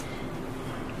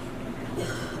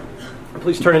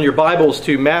Please turn in your Bibles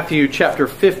to Matthew chapter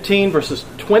 15, verses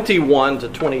 21 to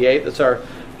 28. That's our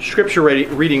scripture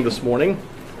reading this morning.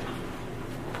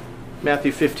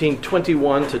 Matthew 15,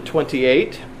 21 to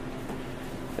 28.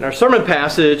 And our sermon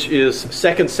passage is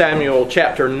 2 Samuel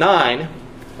chapter 9,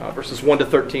 verses 1 to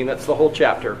 13. That's the whole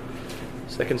chapter.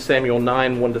 2 Samuel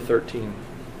 9, 1 to 13.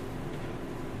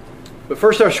 But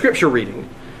first, our scripture reading.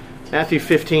 Matthew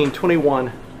 15,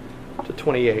 21 to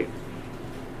 28.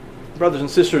 Brothers and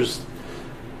sisters,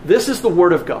 this is the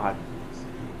Word of God.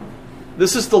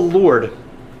 This is the Lord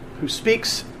who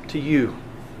speaks to you.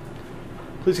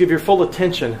 Please give your full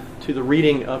attention to the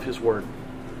reading of His Word.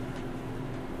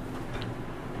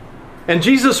 And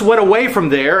Jesus went away from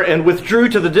there and withdrew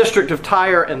to the district of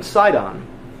Tyre and Sidon.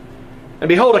 And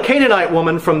behold, a Canaanite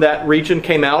woman from that region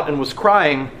came out and was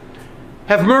crying,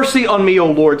 "Have mercy on me, O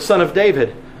Lord, Son of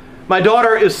David. My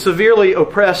daughter is severely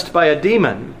oppressed by a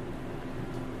demon."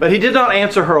 But he did not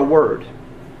answer her a word.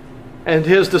 And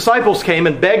his disciples came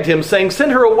and begged him, saying,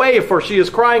 "Send her away, for she is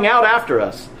crying out after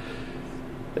us."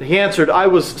 But he answered, "I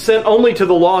was sent only to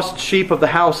the lost sheep of the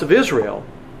house of Israel."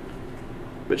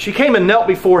 But she came and knelt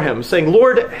before him, saying,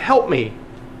 "Lord, help me."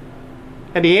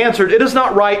 And he answered, "It is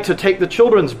not right to take the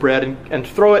children's bread and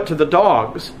throw it to the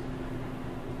dogs."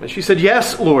 And she said,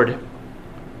 "Yes, Lord.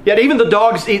 Yet even the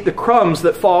dogs eat the crumbs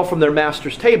that fall from their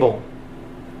master's table."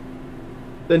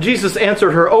 Then Jesus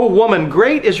answered her, "O woman,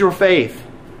 great is your faith.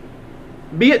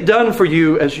 Be it done for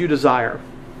you as you desire."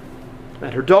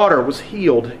 And her daughter was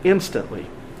healed instantly.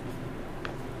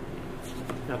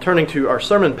 Now turning to our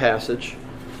sermon passage,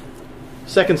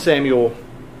 2 Samuel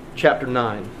chapter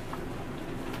 9.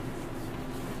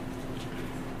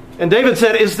 And David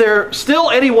said, "Is there still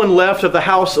anyone left of the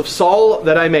house of Saul,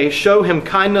 that I may show him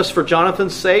kindness for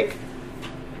Jonathan's sake?"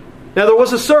 Now there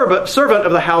was a servant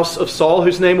of the house of Saul,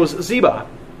 whose name was Ziba.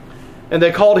 And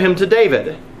they called him to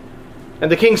David. And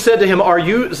the king said to him, "Are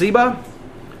you Ziba?"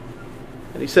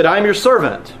 And he said, "I am your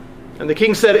servant." And the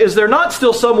king said, "Is there not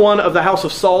still someone of the house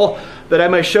of Saul, that I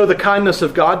may show the kindness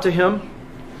of God to him?"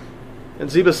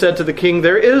 And Ziba said to the king,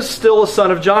 "There is still a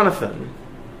son of Jonathan.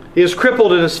 He is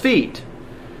crippled in his feet."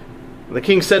 And the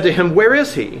king said to him, "Where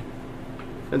is he?"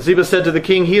 And Ziba said to the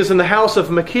king, "He is in the house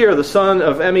of Machir, the son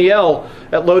of Amiel,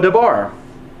 at Lo-debar."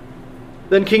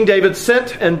 Then King David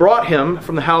sent and brought him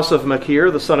from the house of Machir,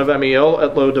 the son of Amiel,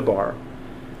 at Lo-debar.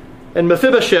 And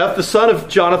Mephibosheth, the son of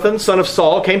Jonathan, son of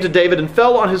Saul, came to David and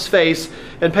fell on his face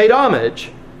and paid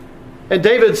homage. And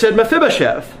David said,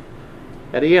 "Mephibosheth."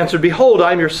 And he answered, "Behold,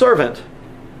 I am your servant."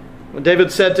 And David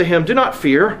said to him, "Do not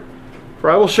fear, for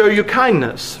I will show you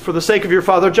kindness for the sake of your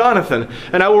father Jonathan,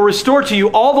 and I will restore to you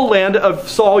all the land of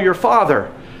Saul your father,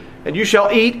 and you shall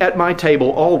eat at my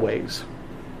table always."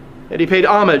 And he paid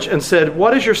homage and said,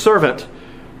 "What is your servant,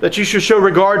 that you should show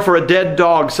regard for a dead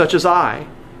dog such as I?"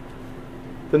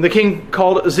 Then the king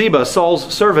called Ziba,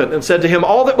 Saul's servant, and said to him,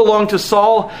 "All that belonged to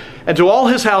Saul and to all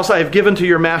his house I have given to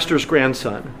your master's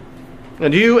grandson.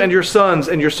 And you and your sons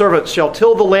and your servants shall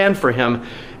till the land for him,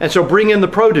 and shall bring in the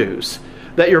produce,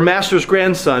 that your master's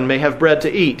grandson may have bread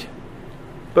to eat.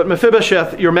 But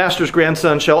Mephibosheth, your master's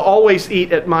grandson, shall always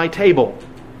eat at my table."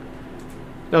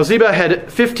 Now Ziba had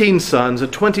 15 sons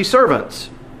and 20 servants.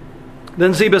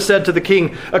 Then Ziba said to the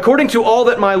king, "According to all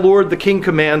that my lord the king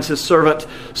commands his servant,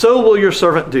 so will your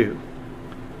servant do."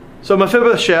 So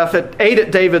Mephibosheth ate at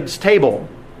David's table,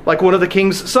 like one of the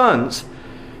king's sons.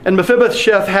 And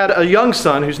Mephibosheth had a young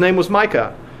son whose name was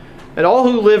Micah. And all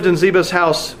who lived in Ziba's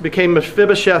house became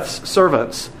Mephibosheth's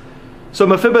servants. So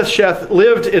Mephibosheth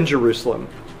lived in Jerusalem,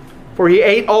 for he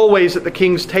ate always at the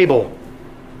king's table.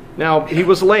 Now he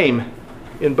was lame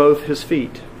in both his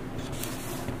feet.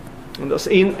 And thus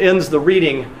ends the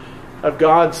reading of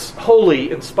God's holy,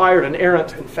 inspired,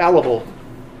 inerrant, infallible,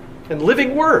 and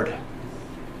living Word,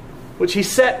 which He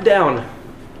set down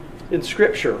in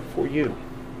Scripture for you.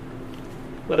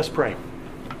 Let us pray.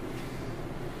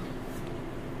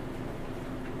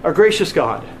 Our gracious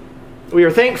God, we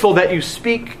are thankful that you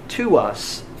speak to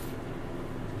us,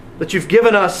 that you've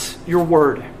given us your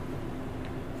Word.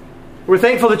 We're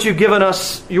thankful that you've given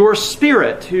us your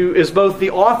Spirit, who is both the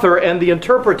author and the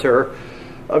interpreter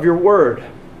of your Word.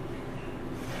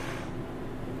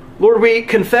 Lord, we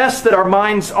confess that our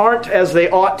minds aren't as they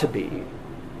ought to be.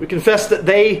 We confess that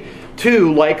they,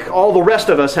 too, like all the rest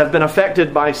of us, have been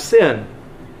affected by sin.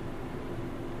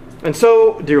 And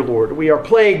so, dear Lord, we are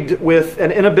plagued with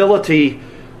an inability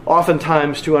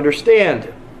oftentimes to understand.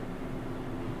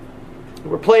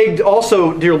 We're plagued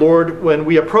also, dear Lord, when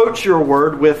we approach your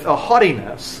word with a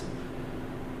haughtiness,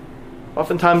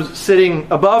 oftentimes sitting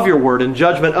above your word in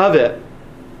judgment of it.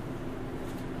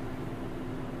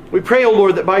 We pray, O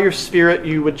Lord, that by your Spirit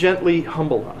you would gently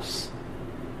humble us,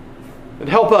 And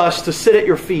help us to sit at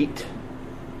your feet,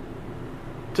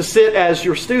 to sit as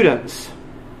your students,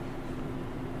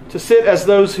 to sit as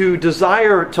those who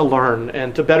desire to learn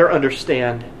and to better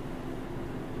understand.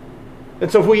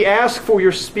 And so we ask for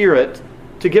your Spirit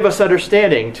to give us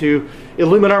understanding, to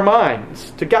illumine our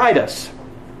minds, to guide us.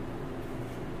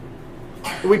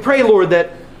 We pray, Lord,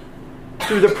 that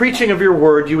through the preaching of your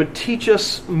word, you would teach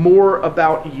us more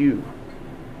about you.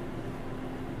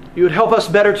 You would help us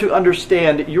better to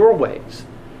understand your ways.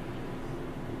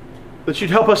 That you'd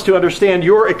help us to understand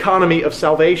your economy of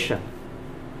salvation.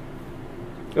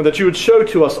 And that you would show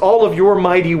to us all of your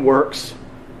mighty works,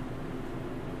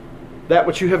 that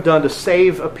which you have done to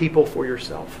save a people for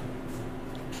yourself.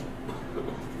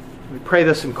 We pray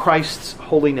this in Christ's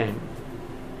holy name.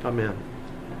 Amen.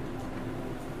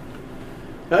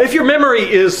 Now, if your memory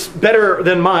is better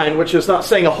than mine, which is not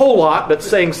saying a whole lot, but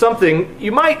saying something,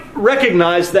 you might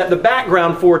recognize that the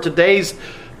background for today's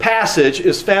passage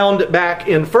is found back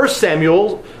in 1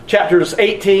 Samuel, chapters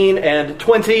 18 and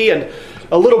 20, and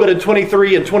a little bit in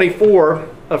 23 and 24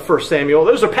 of 1 Samuel.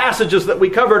 Those are passages that we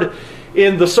covered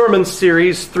in the sermon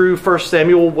series through 1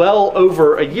 Samuel well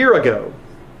over a year ago.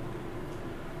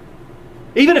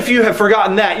 Even if you have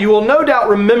forgotten that, you will no doubt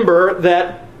remember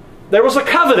that there was a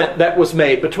covenant that was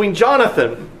made between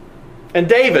Jonathan and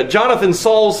David. Jonathan,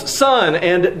 Saul's son,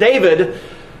 and David,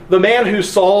 the man who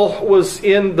Saul was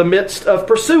in the midst of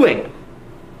pursuing.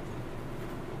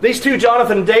 These two,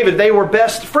 Jonathan and David, they were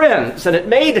best friends, and it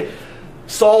made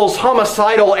Saul's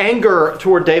homicidal anger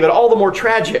toward David all the more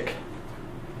tragic.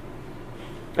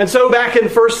 And so back in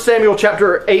 1 Samuel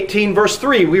chapter 18, verse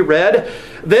 3, we read,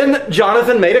 "Then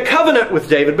Jonathan made a covenant with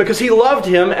David because he loved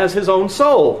him as his own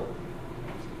soul."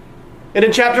 And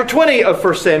in chapter 20 of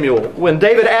 1 Samuel, when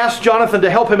David asked Jonathan to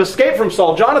help him escape from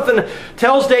Saul, Jonathan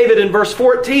tells David in verse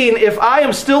 14, "If I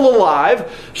am still alive,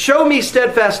 show me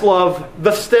steadfast love,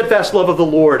 the steadfast love of the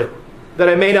Lord, that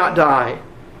I may not die.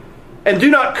 And do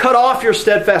not cut off your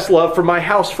steadfast love from my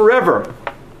house forever,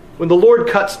 when the Lord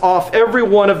cuts off every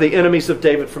one of the enemies of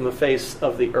David from the face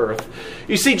of the earth."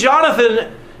 You see, Jonathan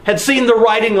had seen the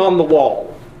writing on the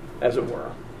wall, as it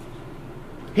were.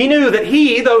 He knew that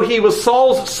he, though he was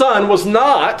Saul's son, was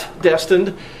not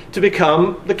destined to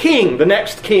become the king, the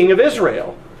next king of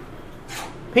Israel.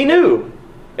 He knew,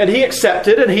 and he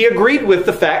accepted, and he agreed with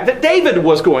the fact that David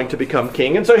was going to become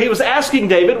king. And so he was asking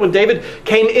David, when David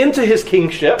came into his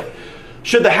kingship,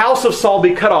 should the house of Saul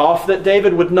be cut off, that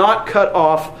David would not cut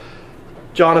off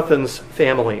Jonathan's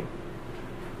family.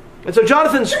 And so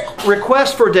Jonathan's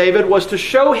request for David was to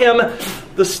show him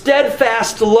the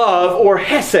steadfast love, or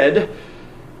hesed,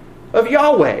 of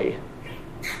Yahweh.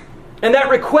 And that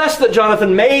request that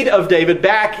Jonathan made of David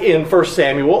back in 1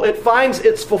 Samuel, it finds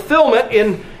its fulfillment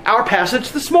in our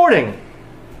passage this morning,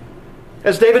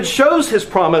 as David shows his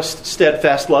promised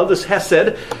steadfast love, this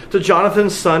hesed, to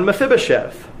Jonathan's son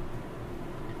Mephibosheth.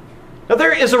 Now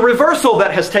there is a reversal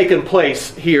that has taken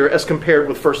place here as compared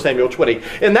with 1 Samuel 20.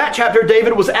 In that chapter,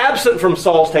 David was absent from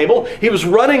Saul's table. He was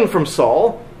running from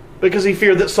Saul because he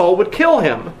feared that Saul would kill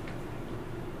him.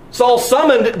 Saul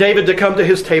summoned David to come to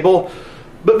his table,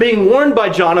 but being warned by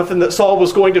Jonathan that Saul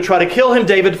was going to try to kill him,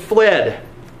 David fled.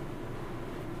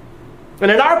 And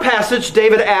in our passage,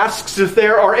 David asks if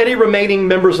there are any remaining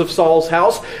members of Saul's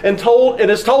house, and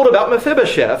is told about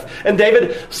Mephibosheth. And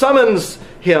David summons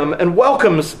him and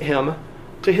welcomes him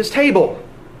to his table.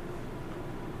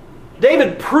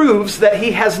 David proves that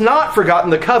he has not forgotten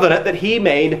the covenant that he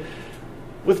made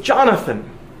with Jonathan,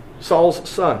 Saul's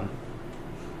son.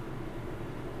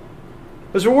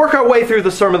 As we work our way through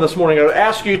the sermon this morning, I would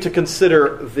ask you to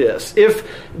consider this. If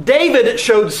David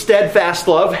showed steadfast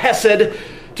love, hesed,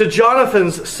 to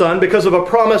Jonathan's son because of a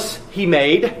promise he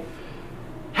made,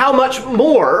 how much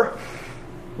more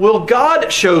will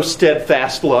God show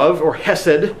steadfast love, or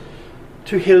hesed,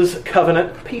 to his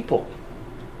covenant people?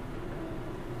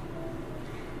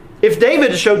 If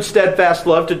David showed steadfast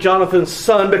love to Jonathan's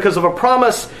son because of a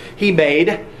promise he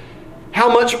made,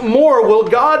 how much more will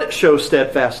God show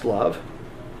steadfast love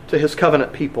to his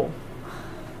covenant people?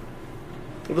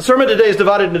 The sermon today is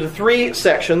divided into three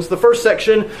sections. The first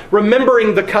section,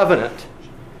 remembering the covenant.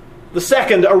 The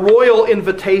second, a royal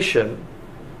invitation.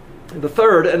 And the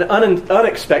third, an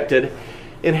unexpected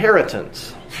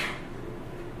inheritance.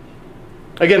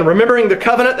 Again, remembering the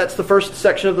covenant, that's the first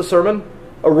section of the sermon.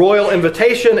 A royal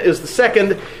invitation is the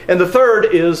second. And the third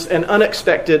is an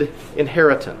unexpected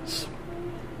inheritance.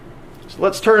 So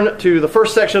let's turn to the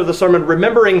first section of the sermon,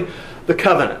 remembering the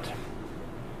covenant.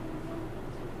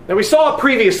 Now, we saw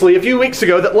previously, a few weeks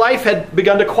ago, that life had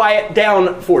begun to quiet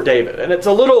down for David. And it's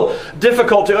a little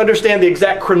difficult to understand the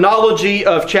exact chronology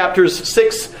of chapters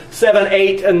 6, 7,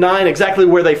 8, and 9, exactly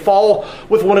where they fall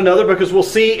with one another, because we'll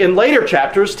see in later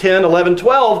chapters, 10, 11,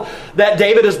 12, that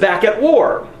David is back at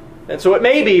war. And so it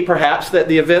may be, perhaps, that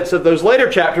the events of those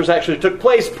later chapters actually took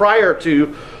place prior to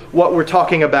what we're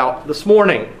talking about this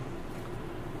morning.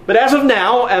 But as of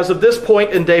now, as of this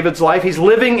point in David's life, he's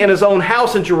living in his own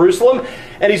house in Jerusalem,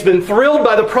 and he's been thrilled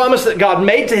by the promise that God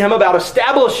made to him about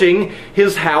establishing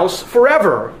his house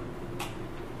forever.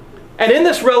 And in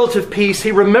this relative peace,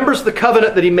 he remembers the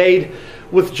covenant that he made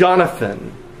with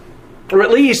Jonathan. Or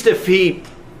at least, if he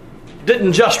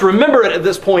didn't just remember it at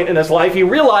this point in his life, he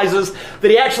realizes that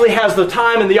he actually has the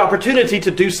time and the opportunity to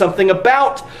do something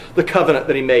about the covenant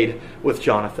that he made with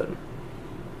Jonathan.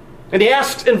 And he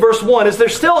asks in verse 1, is there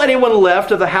still anyone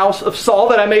left of the house of Saul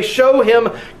that I may show him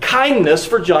kindness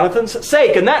for Jonathan's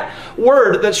sake? And that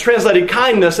word that's translated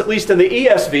kindness, at least in the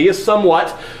ESV, is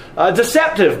somewhat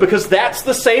deceptive, because that's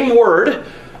the same word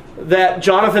that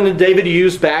Jonathan and David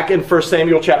used back in 1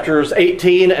 Samuel chapters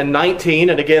 18 and 19,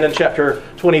 and again in chapter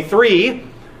 23,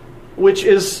 which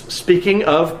is speaking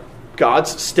of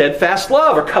God's steadfast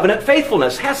love or covenant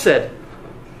faithfulness, hesed.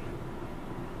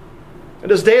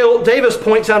 And as Davis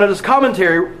points out in his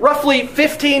commentary, roughly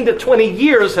 15 to 20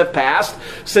 years have passed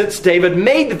since David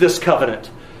made this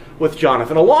covenant with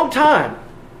Jonathan. A long time.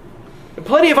 And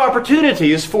plenty of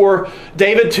opportunities for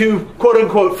David to,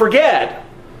 quote-unquote, forget.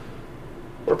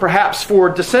 Or perhaps for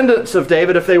descendants of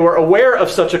David, if they were aware of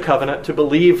such a covenant, to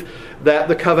believe that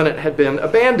the covenant had been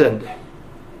abandoned.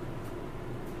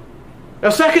 Now,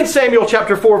 2 Samuel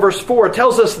chapter 4, verse 4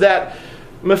 tells us that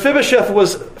Mephibosheth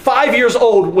was 5 years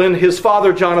old when his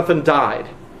father Jonathan died.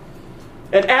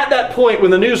 And at that point,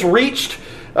 when the news reached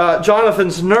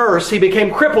Jonathan's nurse, he became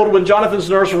crippled when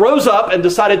Jonathan's nurse rose up and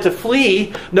decided to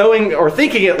flee, knowing, or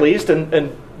thinking at least,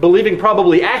 and believing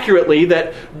probably accurately,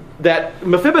 that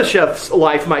Mephibosheth's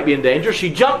life might be in danger.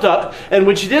 She jumped up, and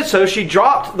when she did so, she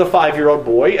dropped the 5-year-old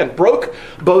boy and broke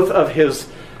both of his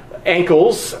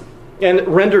ankles and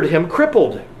rendered him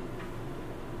crippled.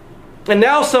 And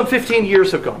now some 15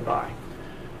 years have gone by.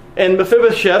 And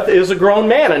Mephibosheth is a grown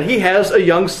man, and he has a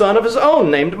young son of his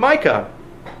own named Micah.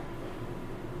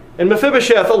 And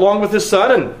Mephibosheth, along with his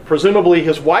son and presumably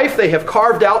his wife, they have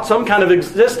carved out some kind of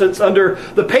existence under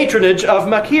the patronage of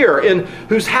Machir, in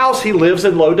whose house he lives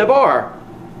in Lo-debar.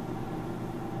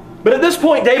 But at this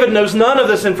point, David knows none of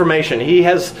this information. He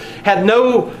has had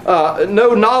no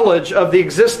knowledge of the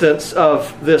existence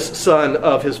of this son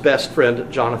of his best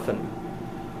friend, Jonathan.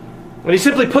 And he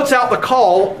simply puts out the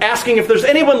call, asking if there's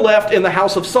anyone left in the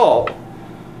house of Saul.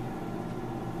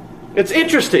 It's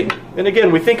interesting. And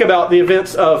again, we think about the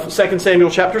events of 2 Samuel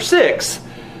chapter 6.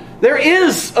 There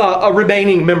is a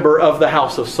remaining member of the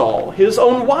house of Saul, his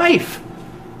own wife,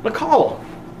 Michal.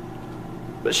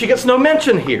 But she gets no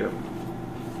mention here.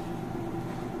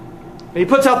 And he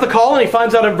puts out the call, and he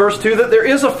finds out in verse 2 that there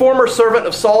is a former servant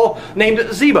of Saul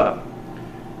named Ziba.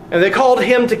 And they called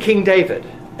him to King David.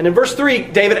 And in verse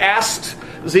 3, David asks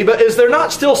Ziba, is there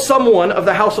not still someone of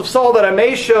the house of Saul that I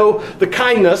may show the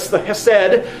kindness, the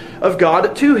hesed of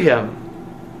God to him?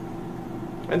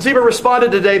 And Ziba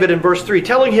responded to David in verse 3,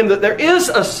 telling him that there is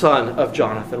a son of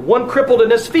Jonathan, one crippled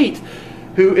in his feet,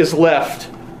 who is left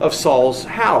of Saul's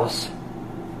house.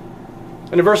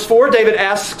 And in verse 4, David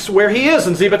asks where he is,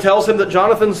 and Ziba tells him that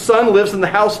Jonathan's son lives in the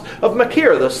house of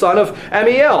Machir, the son of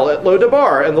Amiel, at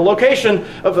Lo-debar. And the location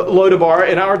of Lo-debar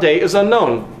in our day is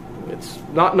unknown. It's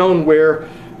not known where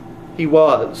he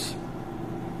was.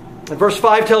 And verse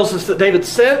 5 tells us that David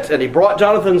sent, and he brought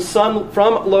Jonathan's son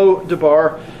from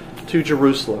Lo-debar to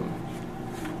Jerusalem.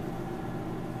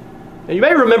 And you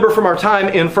may remember from our time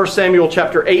in 1 Samuel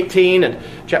chapter 18 and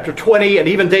chapter 20, and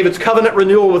even David's covenant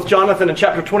renewal with Jonathan in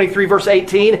chapter 23, verse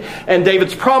 18, and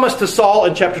David's promise to Saul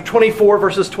in chapter 24,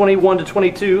 verses 21 to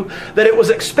 22, that it was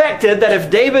expected that if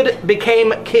David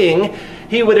became king,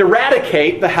 he would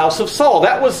eradicate the house of Saul.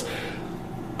 That was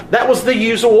the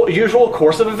usual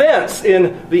course of events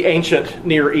in the ancient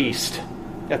Near East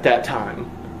at that time.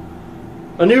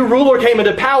 A new ruler came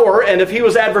into power, and if he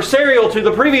was adversarial to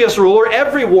the previous ruler,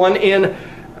 everyone in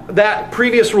that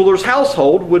previous ruler's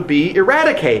household would be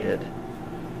eradicated.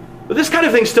 But this kind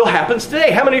of thing still happens today.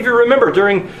 How many of you remember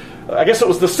during, I guess it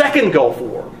was the Second Gulf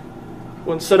War,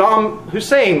 when Saddam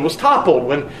Hussein was toppled,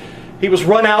 when he was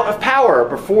run out of power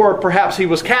before perhaps he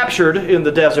was captured in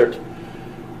the desert?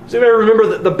 So you may remember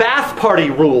that the Ba'ath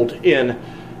Party ruled in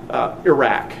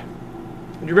Iraq.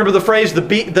 You remember the phrase, the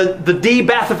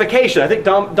de-Bathification. I think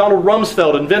Donald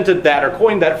Rumsfeld invented that or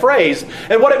coined that phrase.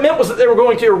 And what it meant was that they were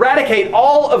going to eradicate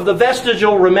all of the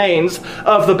vestigial remains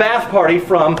of the Ba'ath Party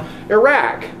from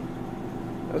Iraq.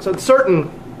 It's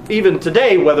uncertain even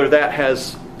today whether that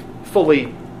has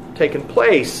fully taken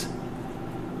place.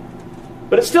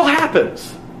 But it still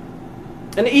happens.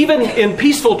 And even in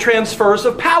peaceful transfers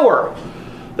of power,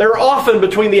 there are often,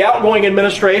 between the outgoing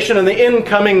administration and the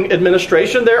incoming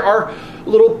administration, there are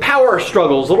little power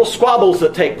struggles, little squabbles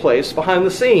that take place behind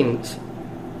the scenes.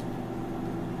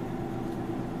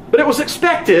 But it was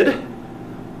expected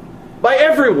by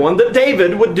everyone that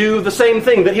David would do the same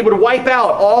thing, that he would wipe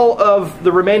out all of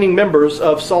the remaining members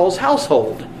of Saul's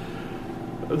household.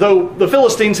 Though the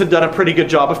Philistines had done a pretty good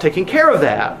job of taking care of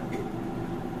that.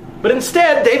 But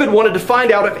instead, David wanted to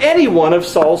find out if any one of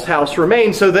Saul's house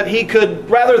remained so that he could,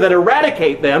 rather than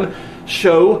eradicate them,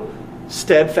 show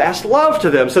steadfast love to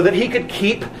them, so that he could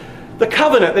keep the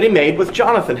covenant that he made with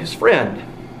Jonathan, his friend.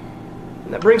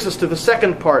 And that brings us to the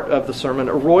second part of the sermon,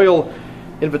 a royal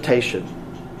invitation.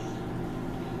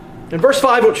 In verse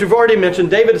 5, which we've already mentioned,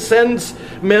 David sends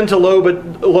men to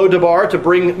Lo-debar to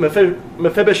bring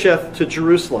Mephibosheth to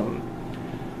Jerusalem.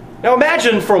 Now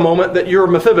imagine for a moment that you're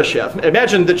Mephibosheth.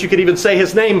 Imagine that you could even say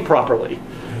his name properly,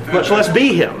 much less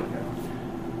be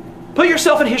him. Put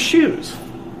yourself in his shoes.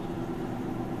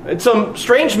 And some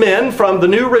strange men from the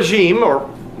new regime, or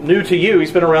new to you,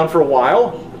 he's been around for a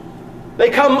while, they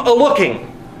come a-looking.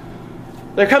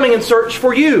 They're coming in search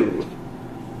for you.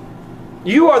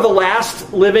 You are the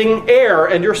last living heir,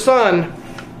 and your son,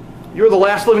 you're the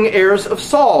last living heirs of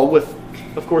Saul, with,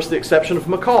 of course, the exception of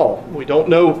Michal. We don't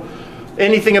know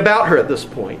anything about her at this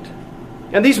point.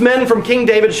 And these men from King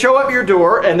David show up your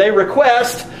door, and they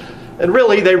request, and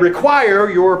really they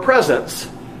require, your presence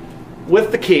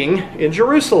with the king in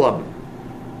Jerusalem.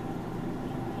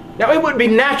 Now, it would be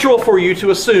natural for you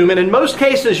to assume, and in most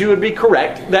cases you would be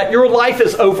correct, that your life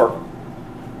is over.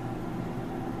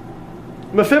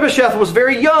 Mephibosheth was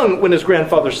very young when his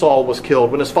grandfather Saul was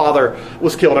killed, when his father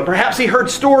was killed. And perhaps he heard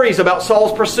stories about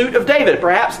Saul's pursuit of David.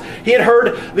 Perhaps he had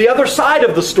heard the other side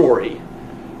of the story,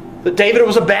 that David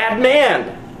was a bad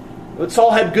man, that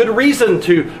Saul had good reason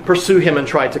to pursue him and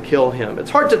try to kill him. It's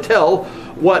hard to tell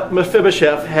what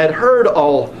Mephibosheth had heard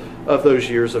all of those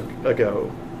years ago.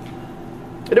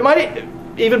 And it might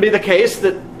even be the case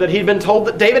that he'd been told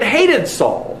that David hated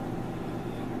Saul.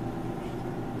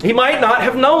 He might not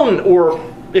have known, or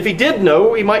if he did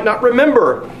know, he might not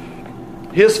remember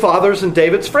his father's and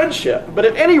David's friendship. But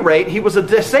at any rate, he was a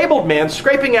disabled man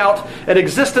scraping out an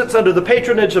existence under the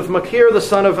patronage of Machir, the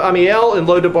son of Amiel in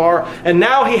Lo-debar, and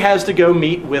now he has to go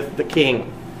meet with the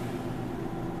king.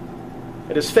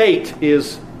 And his fate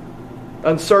is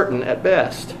uncertain at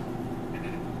best.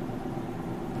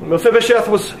 Mephibosheth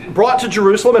was brought to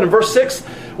Jerusalem, and in verse 6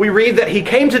 we read that he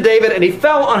came to David and he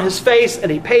fell on his face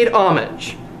and he paid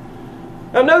homage.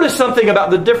 Now notice something about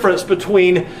the difference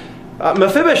between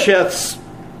Mephibosheth's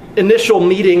initial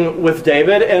meeting with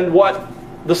David and what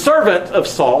the servant of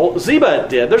Saul, Ziba,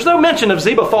 did. There's no mention of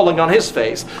Ziba falling on his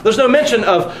face. There's no mention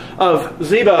of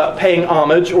Ziba paying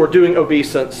homage or doing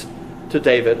obeisance to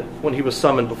David when he was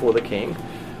summoned before the king.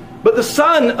 But the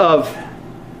son of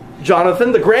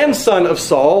Jonathan, the grandson of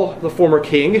Saul, the former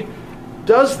king,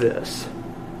 does this.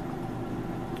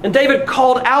 And David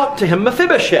called out to him,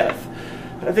 Mephibosheth.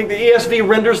 I think the ESV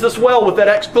renders this well with that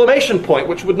exclamation point,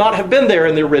 which would not have been there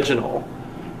in the original.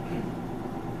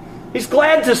 He's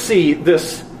glad to see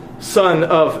this son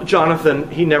of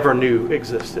Jonathan he never knew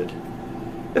existed.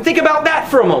 And think about that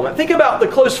for a moment. Think about the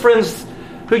close friends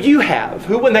who you have,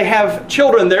 who when they have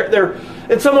children, they're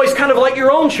in some ways kind of like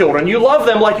your own children. You love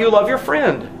them like you love your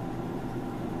friend.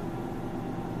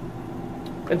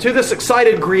 And to this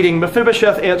excited greeting,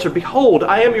 Mephibosheth answered, Behold,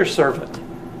 I am your servant.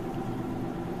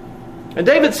 And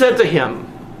David said to him,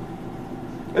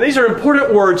 and these are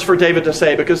important words for David to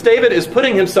say, because David is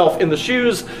putting himself in the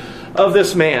shoes of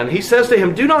this man. He says to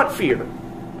him, Do not fear.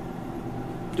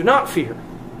 Do not fear.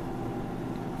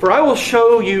 For I will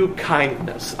show you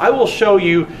kindness. I will show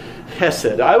you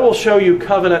hesed. I will show you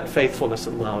covenant faithfulness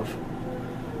and love.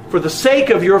 For the sake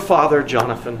of your father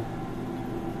Jonathan.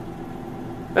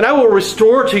 And I will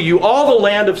restore to you all the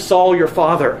land of Saul your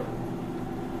father.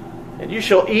 And you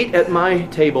shall eat at my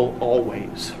table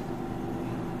always.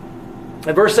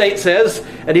 And verse 8 says,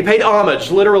 And he paid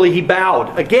homage. Literally, he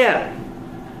bowed again.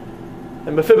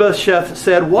 And Mephibosheth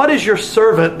said, What is your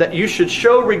servant that you should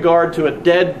show regard to a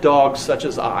dead dog such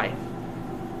as I?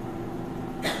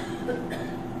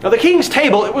 Now the king's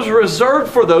table, it was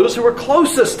reserved for those who were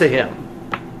closest to him.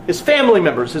 His family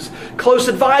members, his close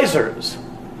advisors.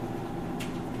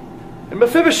 And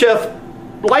Mephibosheth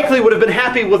likely would have been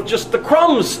happy with just the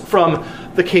crumbs from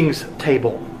the king's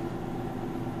table.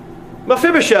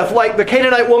 Mephibosheth, like the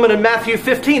Canaanite woman in Matthew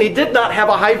 15, he did not have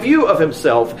a high view of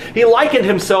himself. He likened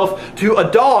himself to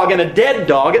a dog, and a dead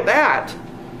dog at that.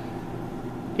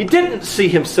 He didn't see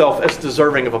himself as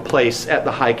deserving of a place at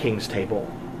the high king's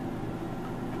table.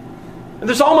 And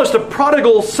there's almost a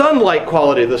prodigal son-like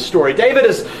quality to this story. David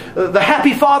is the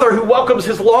happy father who welcomes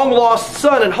his long-lost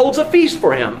son and holds a feast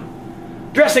for him,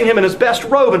 dressing him in his best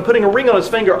robe and putting a ring on his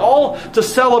finger, all to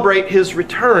celebrate his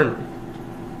return.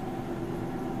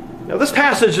 Now, this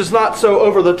passage is not so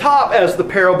over the top as the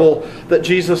parable that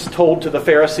Jesus told to the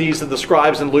Pharisees and the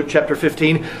scribes in Luke chapter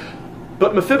 15,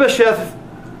 but Mephibosheth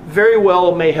very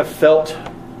well may have felt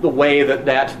the way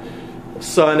that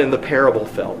son in the parable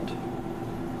felt.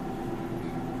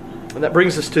 And that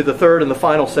brings us to the third and the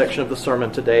final section of the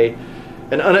sermon today,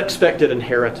 an unexpected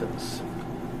inheritance.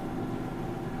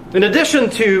 In addition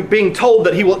to being told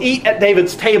that he will eat at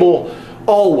David's table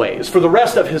always, for the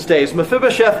rest of his days,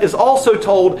 Mephibosheth is also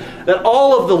told that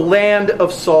all of the land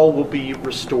of Saul will be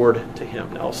restored to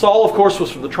him. Now, Saul, of course,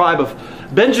 was from the tribe of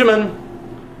Benjamin.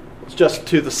 It's just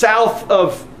to the south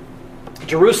of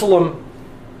Jerusalem.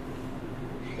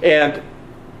 And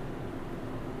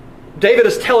David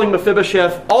is telling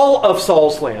Mephibosheth, all of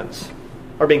Saul's lands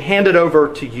are being handed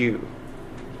over to you.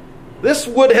 This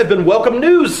would have been welcome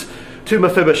news to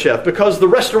Mephibosheth, because the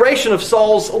restoration of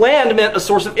Saul's land meant a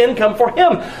source of income for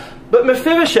him. But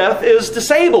Mephibosheth is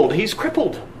disabled. He's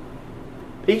crippled.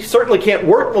 He certainly can't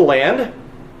work the land.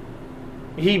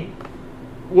 He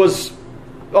was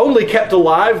only kept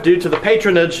alive due to the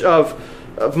patronage of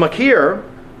Machir.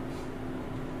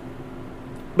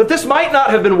 But this might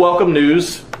not have been welcome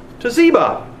news to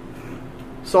Ziba,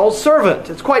 Saul's servant.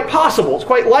 It's quite possible, it's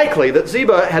quite likely that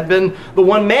Ziba had been the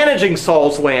one managing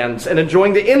Saul's lands and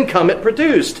enjoying the income it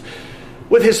produced.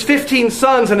 With his 15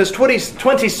 sons and his 20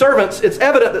 servants, it's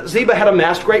evident that Ziba had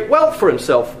amassed great wealth for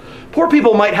himself. Poor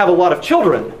people might have a lot of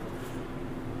children,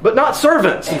 but not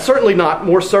servants, and certainly not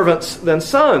more servants than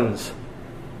sons.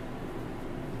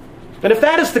 And if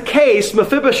that is the case,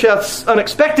 Mephibosheth's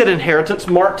unexpected inheritance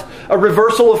marked a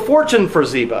reversal of fortune for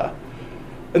Ziba.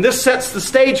 And this sets the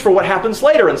stage for what happens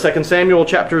later in 2 Samuel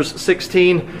chapters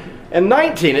 16 and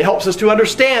 19. It helps us to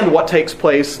understand what takes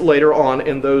place later on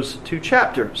in those two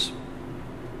chapters.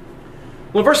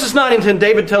 Well, in verses 9 and 10,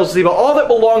 David tells Ziba, all that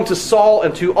belonged to Saul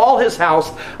and to all his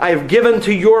house I have given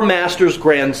to your master's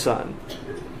grandson.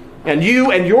 And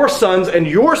you and your sons and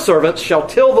your servants shall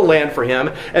till the land for him,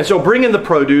 and shall bring in the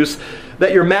produce,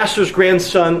 that your master's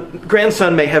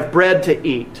grandson may have bread to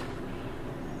eat.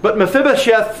 But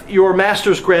Mephibosheth, your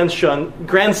master's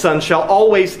grandson, shall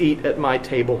always eat at my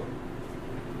table.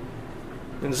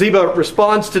 And Ziba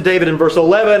responds to David in verse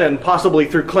 11, and possibly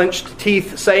through clenched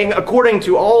teeth, saying, according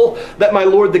to all that my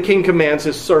lord the king commands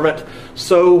his servant,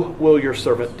 so will your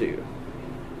servant do.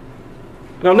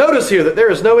 Now notice here that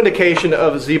there is no indication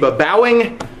of Ziba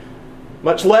bowing,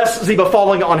 much less Ziba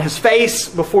falling on his face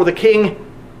before the king.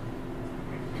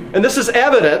 And this is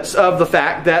evidence of the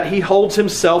fact that he holds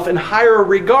himself in higher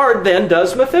regard than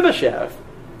does Mephibosheth.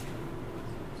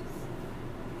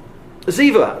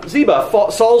 Ziba,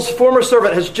 Saul's former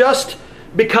servant, has just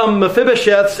become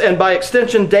Mephibosheth's and by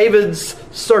extension David's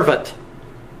servant.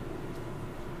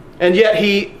 And yet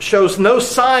he shows no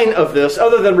sign of this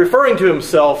other than referring to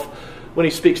himself when he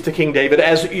speaks to King David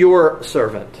as your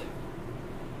servant.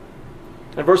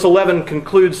 And verse 11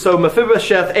 concludes, so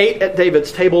Mephibosheth ate at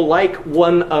David's table like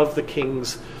one of the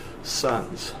king's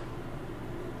sons.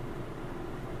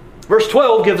 Verse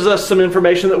 12 gives us some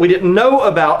information that we didn't know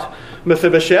about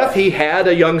Mephibosheth. He had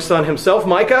a young son himself,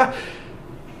 Micah.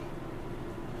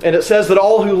 And it says that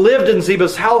all who lived in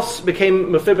Ziba's house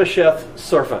became Mephibosheth's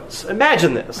servants.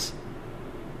 Imagine this.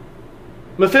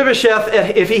 Mephibosheth,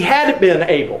 if he had been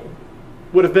able,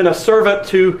 would have been a servant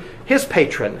to his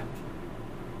patron.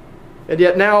 And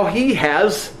yet now he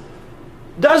has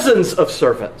dozens of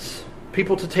servants,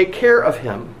 people to take care of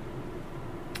him.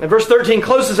 And verse 13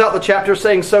 closes out the chapter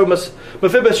saying, so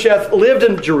Mephibosheth lived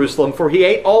in Jerusalem, for he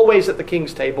ate always at the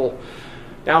king's table.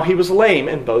 Now he was lame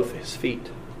in both his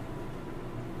feet.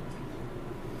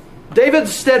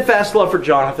 David's steadfast love for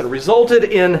Jonathan resulted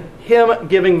in him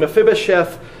giving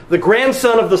Mephibosheth, the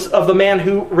grandson of the man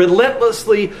who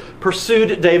relentlessly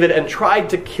pursued David and tried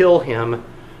to kill him,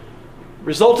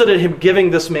 resulted in him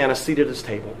giving this man a seat at his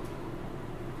table.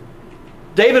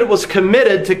 David was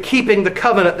committed to keeping the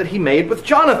covenant that he made with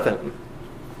Jonathan.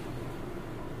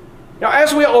 Now,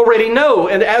 as we already know,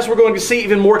 and as we're going to see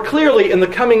even more clearly in the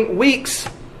coming weeks,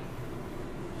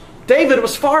 David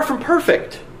was far from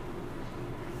perfect.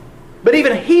 But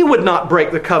even he would not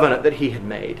break the covenant that he had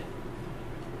made.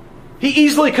 He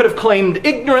easily could have claimed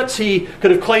ignorance. He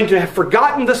could have claimed to have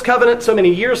forgotten this covenant. So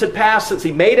many years had passed since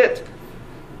he made it.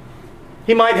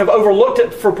 He might have overlooked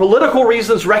it for political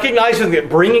reasons, recognizing that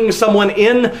bringing someone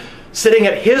in, sitting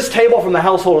at his table from the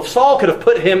household of Saul, could have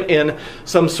put him in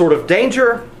some sort of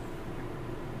danger.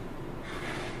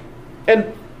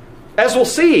 And as we'll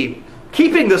see,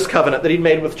 keeping this covenant that he'd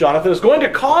made with Jonathan is going to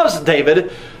cause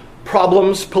David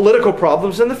problems, political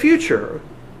problems in the future.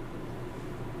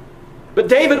 But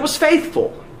David was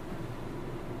faithful.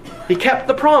 He kept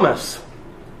the promise.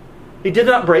 He did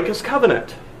not break his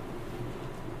covenant.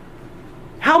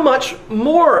 How much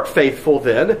more faithful,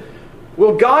 then,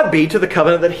 will God be to the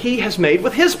covenant that he has made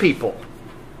with his people?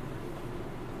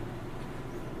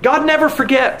 God never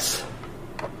forgets.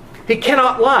 He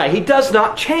cannot lie. He does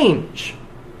not change.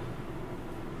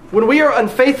 When we are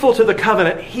unfaithful to the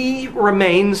covenant, he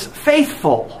remains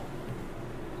faithful.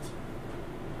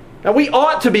 Now, we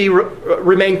ought to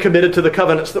remain committed to the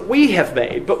covenants that we have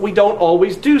made, but we don't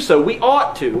always do so. We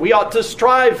ought to. We ought to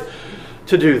strive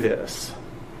to do this.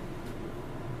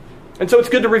 And so it's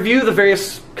good to review the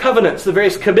various covenants, the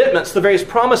various commitments, the various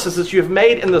promises that you have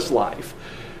made in this life,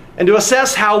 and to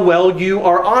assess how well you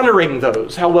are honoring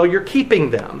those, how well you're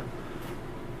keeping them.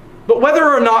 But whether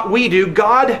or not we do,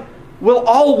 God will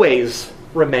always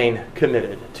remain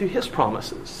committed to his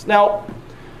promises. Now,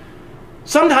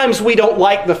 sometimes we don't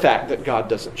like the fact that God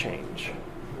doesn't change.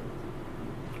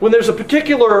 When there's a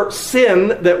particular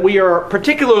sin that we are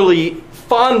particularly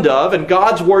fond of, and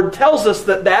God's word tells us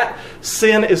that that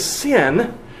sin is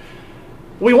sin,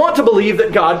 we want to believe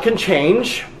that God can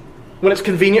change when it's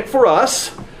convenient for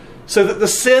us, so that the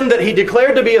sin that he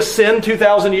declared to be a sin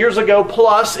 2,000 years ago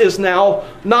plus is now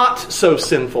not so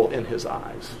sinful in his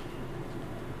eyes.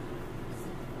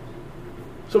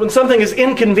 So when something is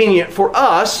inconvenient for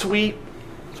us, we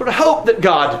sort of hope that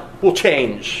God will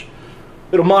change,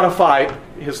 that he'll modify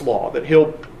his law, that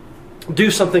he'll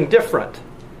do something different.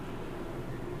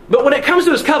 But when it comes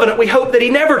to his covenant, we hope that he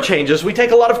never changes. We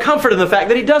take a lot of comfort in the fact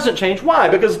that he doesn't change. Why?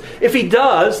 Because if he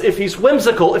does, if he's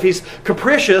whimsical, if he's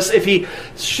capricious, if he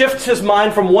shifts his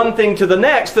mind from one thing to the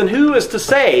next, then who is to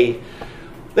say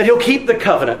that he'll keep the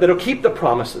covenant, that he'll keep the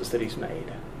promises that he's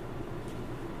made?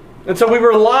 And so we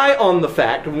rely on the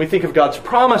fact, when we think of God's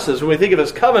promises, when we think of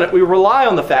his covenant, we rely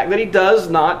on the fact that he does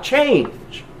not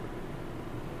change.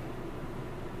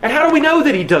 And how do we know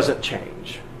that he doesn't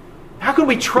change? How can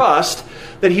we trust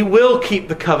that he will keep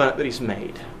the covenant that he's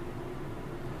made?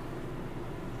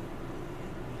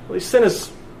 Well, he sent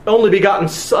his only begotten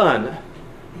Son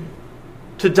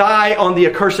to die on the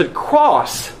accursed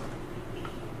cross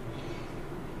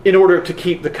in order to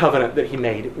keep the covenant that he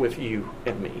made with you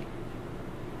and me.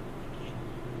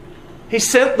 He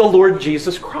sent the Lord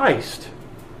Jesus Christ.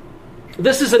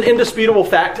 This is an indisputable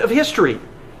fact of history.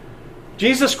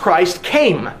 Jesus Christ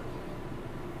came.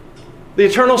 The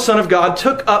eternal Son of God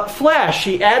took up flesh.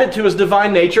 He added to his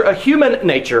divine nature a human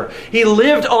nature. He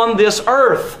lived on this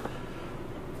earth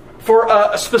for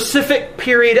a specific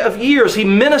period of years. He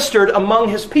ministered among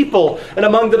his people and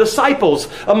among the disciples,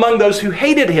 among those who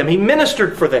hated him. He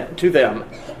ministered to them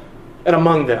and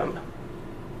among them.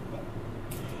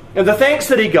 And the thanks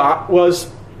that he got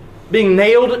was being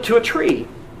nailed to a tree.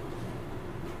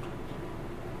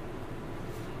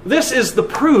 This is the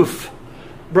proof,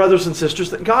 brothers and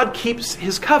sisters, that God keeps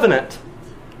his covenant.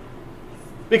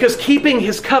 Because keeping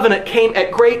his covenant came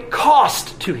at great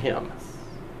cost to him.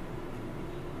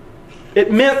 It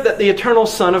meant that the eternal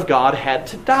Son of God had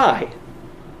to die.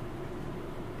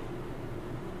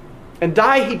 And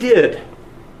die he did.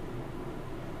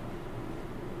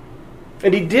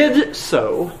 And he did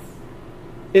so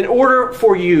in order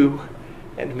for you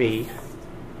and me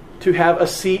to have a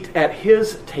seat at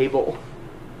his table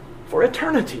for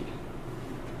eternity.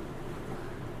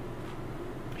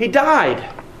 He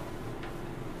died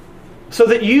so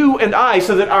that you and I,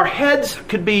 so that our heads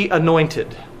could be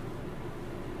anointed,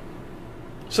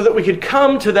 so that we could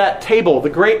come to that table, the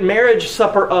great marriage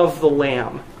supper of the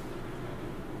Lamb,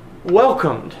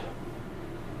 welcomed,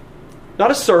 not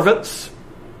as servants,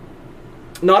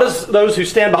 not as those who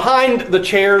stand behind the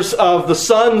chairs of the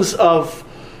sons of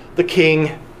the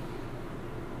king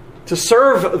to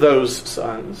serve those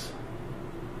sons.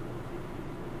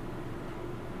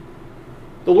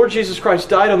 The Lord Jesus Christ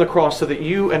died on the cross so that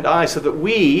you and I, so that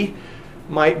we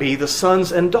might be the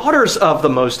sons and daughters of the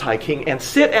Most High King and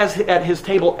sit at his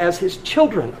table as his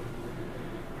children.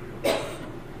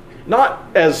 Not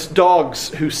as dogs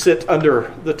who sit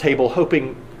under the table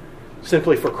hoping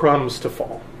simply for crumbs to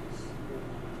fall.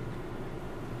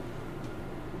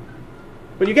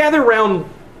 When you gather around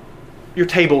your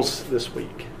tables this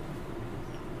week,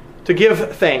 to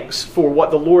give thanks for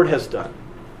what the Lord has done,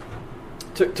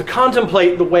 to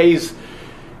contemplate the ways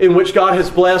in which God has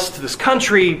blessed this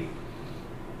country,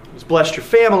 has blessed your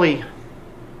family.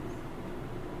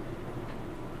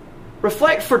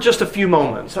 Reflect for just a few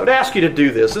moments. I would ask you to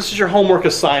do this. This is your homework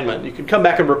assignment. You can come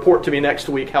back and report to me next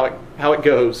week how it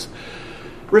goes.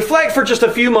 Reflect for just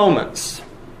a few moments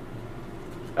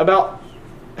about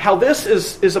how this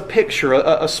is a picture,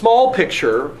 a small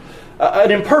picture,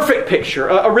 an imperfect picture,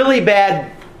 a really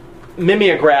bad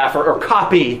mimeograph or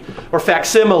copy or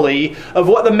facsimile of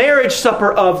what the marriage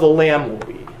supper of the Lamb will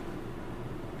be.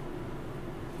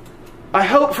 I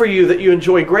hope for you that you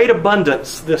enjoy great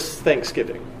abundance this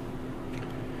Thanksgiving,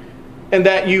 and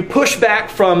that you push back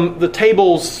from the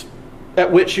tables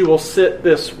at which you will sit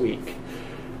this week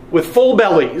with full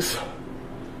bellies,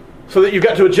 so that you've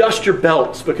got to adjust your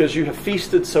belts because you have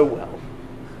feasted so well.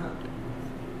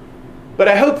 But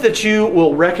I hope that you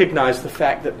will recognize the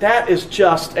fact that that is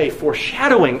just a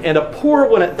foreshadowing, and a poor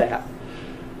one at that,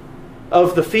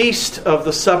 of the feast, of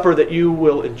the supper that you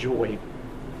will enjoy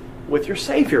with your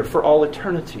Savior for all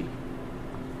eternity.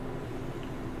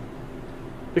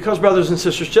 Because, brothers and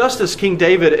sisters, just as King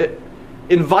David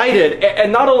invited,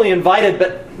 and not only invited,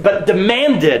 but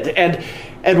demanded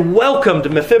and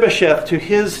welcomed Mephibosheth to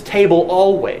his table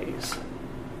always,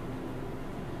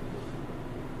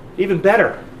 even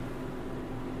better,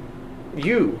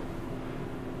 you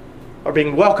are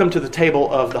being welcomed to the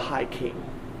table of the High King.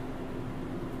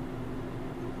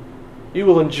 You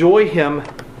will enjoy him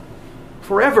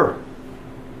forever.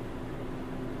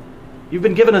 You've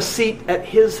been given a seat at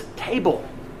his table.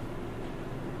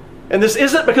 And this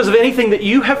isn't because of anything that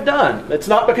you have done. It's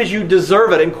not because you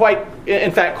deserve it, and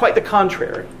in fact, quite the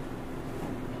contrary.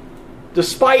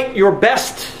 Despite your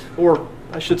best, or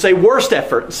I should say worst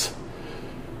efforts,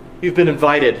 you've been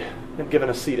invited and given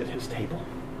a seat at his table.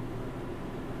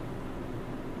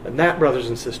 And that, brothers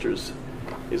and sisters,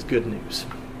 is good news.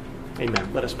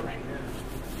 Amen. Let us pray.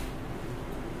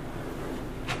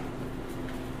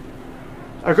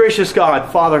 Our gracious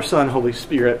God, Father, Son, Holy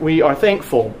Spirit, we are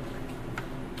thankful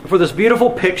for this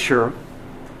beautiful picture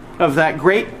of that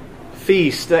great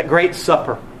feast, that great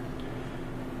supper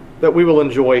that we will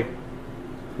enjoy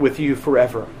with you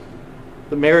forever,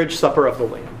 the marriage supper of the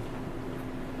Lamb.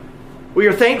 We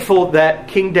are thankful that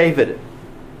King David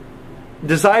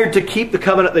desired to keep the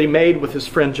covenant that he made with his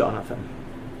friend Jonathan.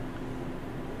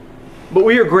 But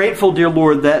we are grateful, dear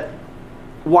Lord, that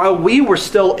while we were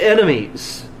still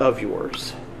enemies of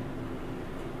yours,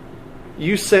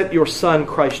 you sent your Son,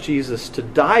 Christ Jesus, to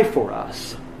die for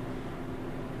us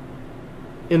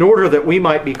in order that we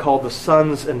might be called the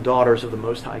sons and daughters of the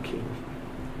Most High King.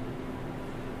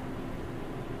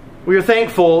 We are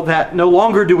thankful that no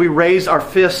longer do we raise our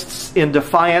fists in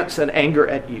defiance and anger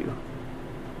at you.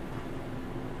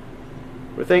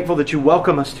 We're thankful that you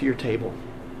welcome us to your table.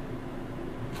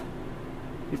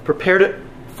 You've prepared it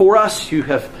for us. You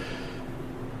have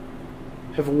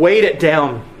weighed it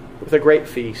down with a great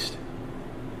feast.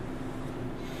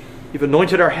 You've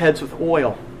anointed our heads with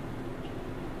oil.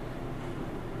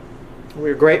 We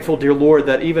are grateful, dear Lord,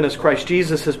 that even as Christ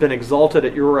Jesus has been exalted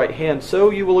at your right hand, so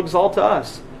you will exalt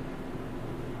us.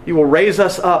 You will raise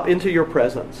us up into your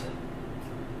presence.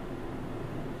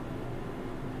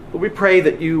 But we pray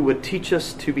that you would teach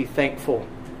us to be thankful,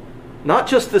 not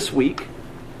just this week.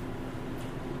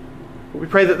 But we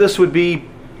pray that this would be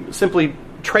simply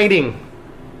training,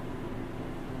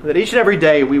 that each and every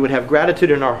day we would have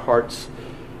gratitude in our hearts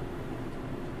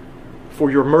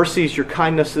for your mercies, your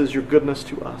kindnesses, your goodness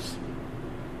to us.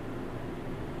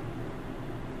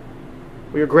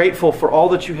 We are grateful for all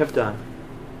that you have done,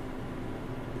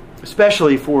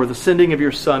 especially for the sending of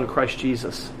your Son, Christ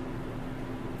Jesus,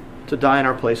 to die in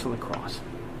our place on the cross.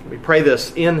 We pray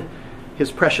this in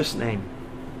his precious name.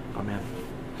 Amen.